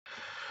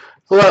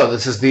Hello,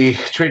 this is the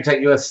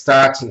TradeTech U.S.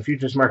 Stocks and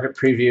Futures Market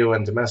Preview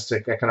and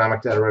Domestic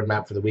Economic Data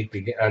Roadmap for the week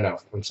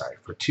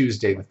for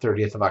Tuesday, the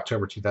 30th of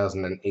October,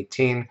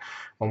 2018.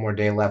 One more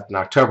day left in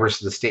October,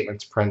 so the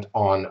statements print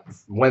on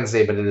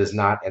Wednesday, but it is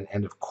not an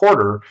end of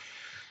quarter.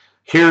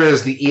 Here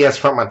is the ES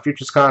front month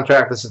futures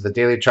contract. This is the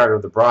daily chart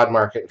of the broad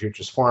market and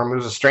futures forum. It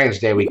was a strange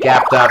day. We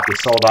gapped up, we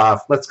sold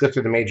off. Let's go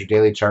through the major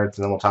daily charts,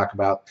 and then we'll talk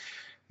about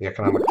the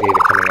economic data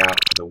coming out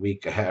for the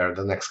week ahead or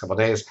the next couple of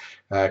days.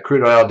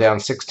 Crude oil down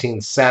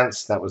 16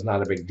 cents. That was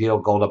not a big deal.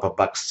 Gold up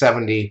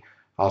 $1.70.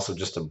 Also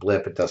just a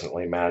blip. It doesn't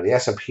really matter. The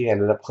S&P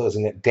ended up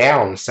closing it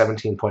down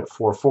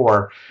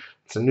 17.44.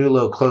 It's a new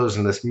low close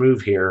in this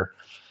move here.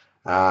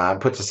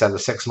 Puts us at a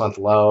 6-month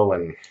low,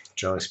 and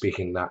generally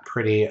speaking, not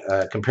pretty.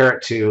 Compare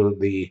it to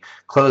the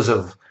close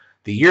of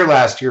the year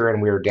last year,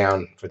 and we were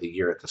down for the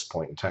year at this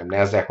point in time.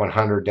 NASDAQ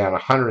 100 down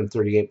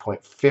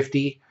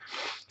 138.50.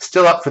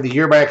 Still up for the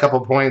year by a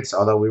couple points,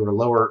 although we were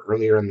lower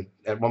earlier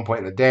at one point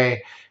in the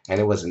day,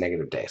 and it was a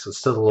negative day. So it's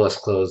still the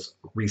lowest close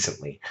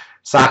recently.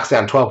 SOX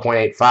down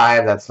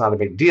 12.85. That's not a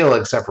big deal,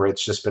 except for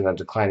it's just been a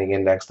declining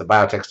index. The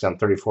biotech's down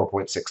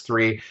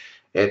 34.63.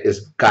 It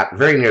is got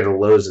very near the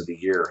lows of the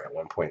year at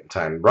one point in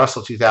time.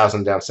 Russell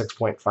 2000 down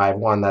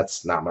 6.51.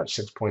 That's not much,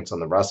 6 points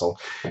on the Russell.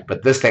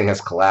 But this thing has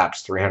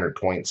collapsed 300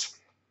 points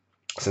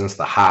since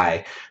the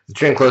high. The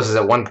trend closes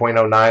at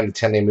 1.09. The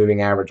 10-day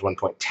moving average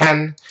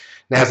 1.10.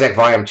 NASDAQ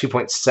volume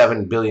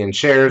 2.7 billion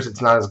shares.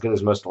 It's not as good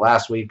as most of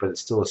last week, but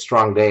it's still a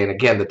strong day. And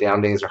again, the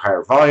down days are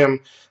higher volume.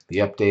 The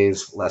up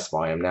days, less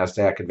volume.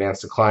 NASDAQ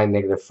advanced decline,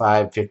 negative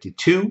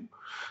 552.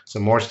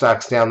 Some more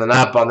stocks down than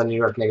up on the New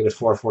York, negative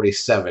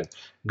 447.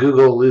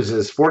 Google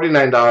loses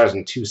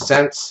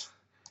 $49.02.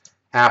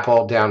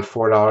 Apple down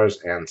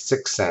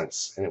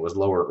 $4.06, and it was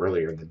lower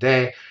earlier in the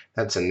day.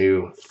 That's a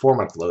new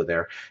 4-month low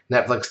there.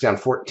 Netflix down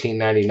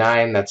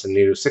 $14.99. That's a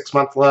new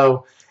 6-month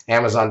low.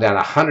 Amazon down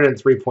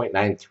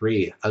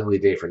 103.93. Ugly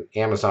day for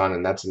Amazon,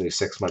 and that's a new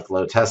 6-month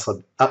low.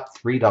 Tesla up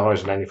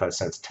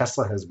 $3.95.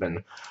 Tesla has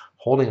been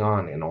holding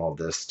on in all of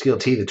this.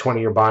 TLT, the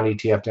 20-year bond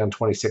ETF, down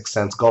 26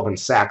 cents. Goldman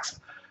Sachs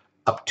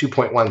up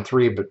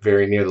 2.13, but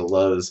very near the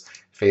lows.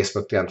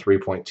 Facebook down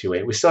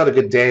 3.28. We still had a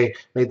good day.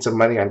 Made some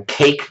money on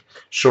Cake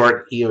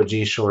short,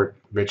 EOG short.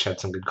 Rich had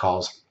some good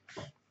calls.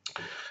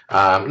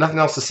 Nothing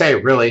else to say,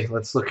 really.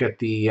 Let's look at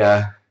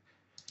the...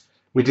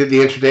 we did the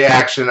intraday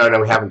action. Oh,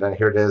 no, we haven't done it.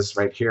 Here it is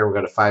right here. We've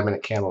got a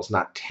 5-minute candles,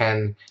 not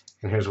 10.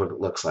 And here's what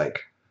it looks like.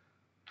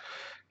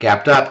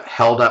 Gapped up,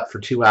 held up for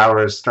 2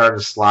 hours, started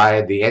to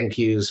slide. The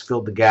NQs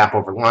filled the gap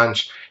over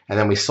lunch, and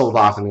then we sold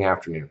off in the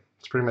afternoon.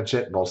 That's pretty much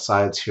it, both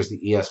sides. Here's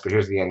the ES, but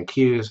here's the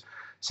NQs.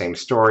 Same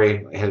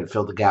story. It had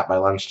filled the gap by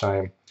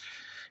lunchtime.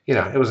 You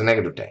know, it was a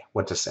negative day.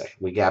 What to say?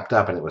 We gapped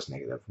up and it was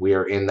negative. We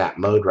are in that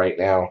mode right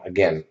now.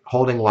 Again,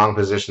 holding long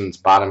positions,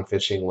 bottom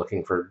fishing,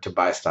 looking to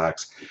buy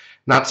stocks.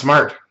 Not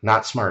smart.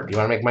 Not smart. You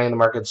want to make money in the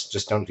markets?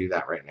 Just don't do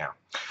that right now.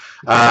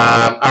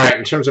 All right,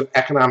 in terms of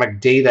economic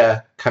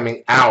data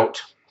coming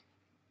out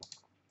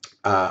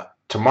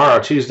tomorrow,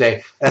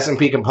 Tuesday,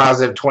 S&P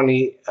Composite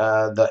 20,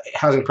 the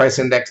Housing Price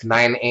Index,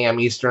 9 a.m.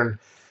 Eastern,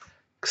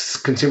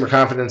 Consumer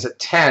Confidence at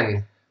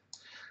 10.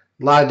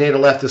 A lot of data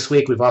left this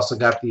week. We've also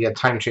got the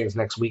time chains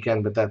next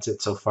weekend, but that's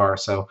it so far.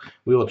 So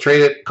we will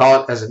trade it,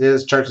 call it as it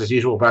is. Charts as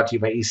usual brought to you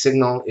by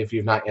eSignal. If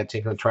you've not yet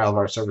taken a trial of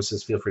our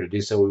services, feel free to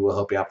do so. We will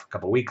help you out for a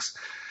couple weeks.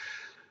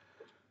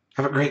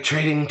 Have a great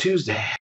trading Tuesday.